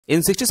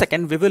In 60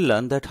 seconds, we will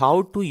learn that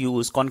how to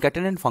use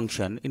concatenate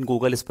function in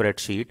Google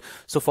spreadsheet.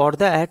 So for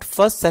that,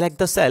 first select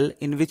the cell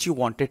in which you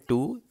wanted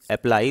to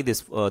apply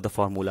this the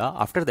formula.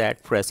 After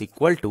that, press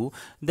equal to,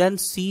 then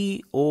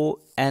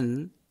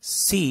CONC.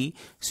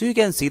 So you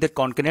can see that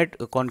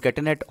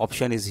concatenate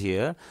option is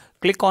here.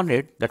 Click on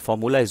it. That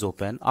formula is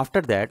open.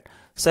 After that,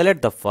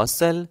 select the first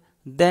cell,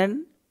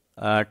 then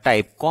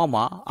type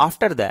comma.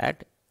 After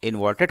that,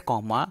 inverted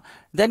comma,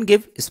 then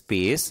give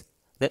space.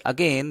 Then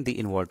again the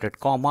inverted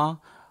comma.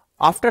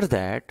 After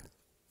that,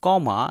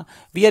 comma,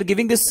 we are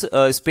giving this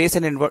space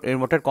and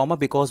inverted comma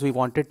because we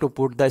wanted to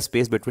put the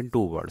space between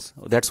two words.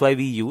 That's why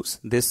we use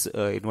this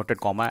inverted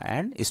comma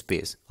and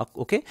space.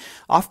 Okay.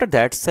 After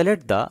that,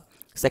 select the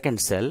second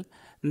cell.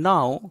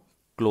 Now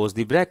close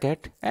the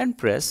bracket and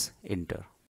press enter.